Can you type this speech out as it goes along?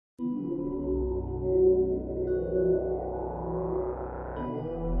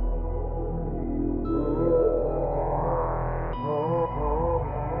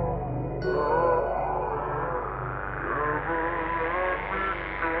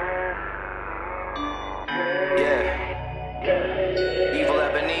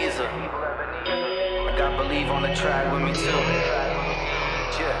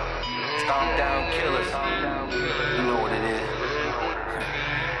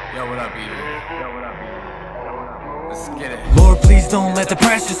Yo, what up, B-lieve? Yo, what up, B-lieve? Let's get it. Lord, please don't let the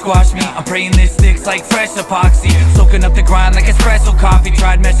pressure squash me. I'm praying this sticks like fresh epoxy. Soaking up the grind like espresso coffee.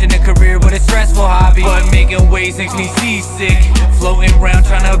 Tried meshing a career with a stressful hobby, but making waves makes me seasick. Floating around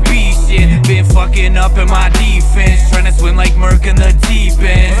trying to be shit. Been fucking up in my defense, trying to swim like Merc in the deep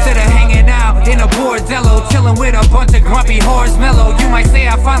end. Instead of hanging out in a bordello, chilling with a bunch of grumpy whores mellow. You might say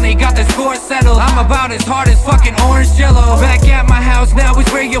I finally got the score settled. I'm about as hard as fucking orange jello. Back at my house now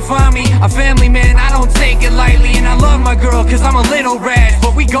is where you'll find me. A family man, I don't take it lightly. And I love my girl cause I'm a little rash,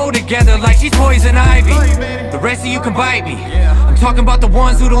 but we go together like she's poison ivy. The rest of you can bite me. I'm talking about the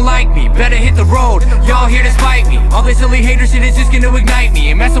ones who don't like me. Better hit the road, y'all here to spite me. All this silly hater shit is just gonna ignite me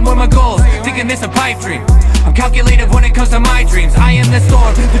and messing with my goals, thinking this a pipe dream. I'm calculated when it comes to my dreams. I am the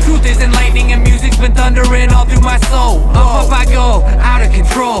storm, the truth is enlightening, and music's been thundering all through my soul. Up I go, out of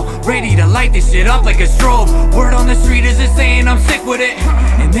control, ready to light this shit up like a strobe. Word on the street is just saying I'm sick with it,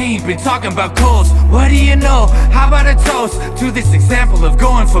 and they ain't been talking about goals. What do you know? How about a toast to this example of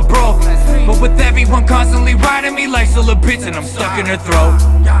going for broke? But with everyone constantly riding me, life's still a bitch and I'm stuck in her throat.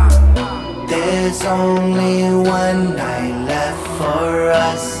 There's only one night left for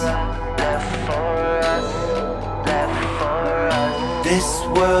us. This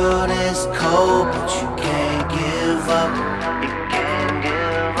world is cold, but you can't give up. You can't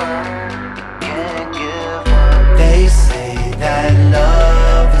give up. You can't give up. They say that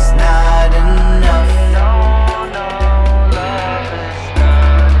love is not enough. No, love is not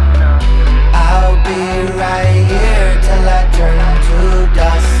enough. I'll be right here till I turn to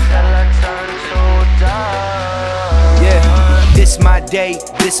dust. This my day,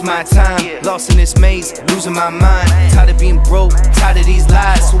 this my time. Lost in this maze, losing my mind. Tired of being broke, tired of these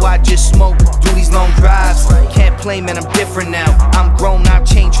lies. So I just smoke, do these long drives. Can't play, man, I'm different now. I'm grown, I've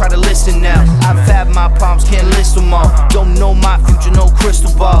changed, try to listen now. I've had my problems, can't list them all. Don't know my future, no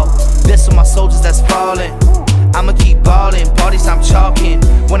crystal ball. This are my soldiers that's falling. I'ma keep ballin', parties I'm chalking.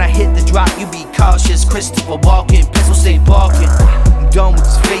 When I hit the drop, you be cautious. Christopher walking, pencil stay balking. I'm done with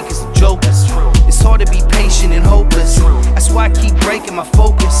this fake, it's a joke. It's hard to be patient and hopeless. That's why I keep breaking my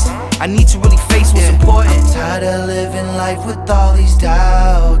focus. I need to really face what's important. I'm tired of living life with all these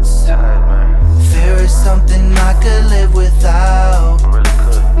doubts. There is something I could live without.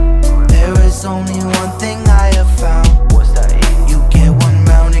 There is only one thing I have found. You get one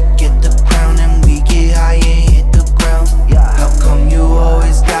round to get the crown, and we get high and hit the ground. How come you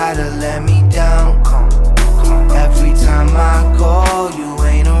always gotta let me down? Every time I call, you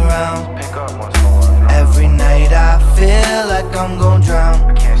ain't around. Every night I feel like I'm gon'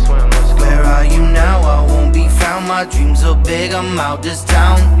 drown. Where are you now? I won't be found. My dreams are big, I'm out this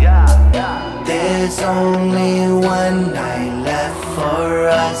town. There's only one night left for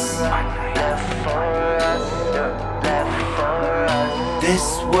us.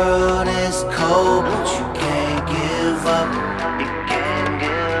 This world is cold, but you can't give up.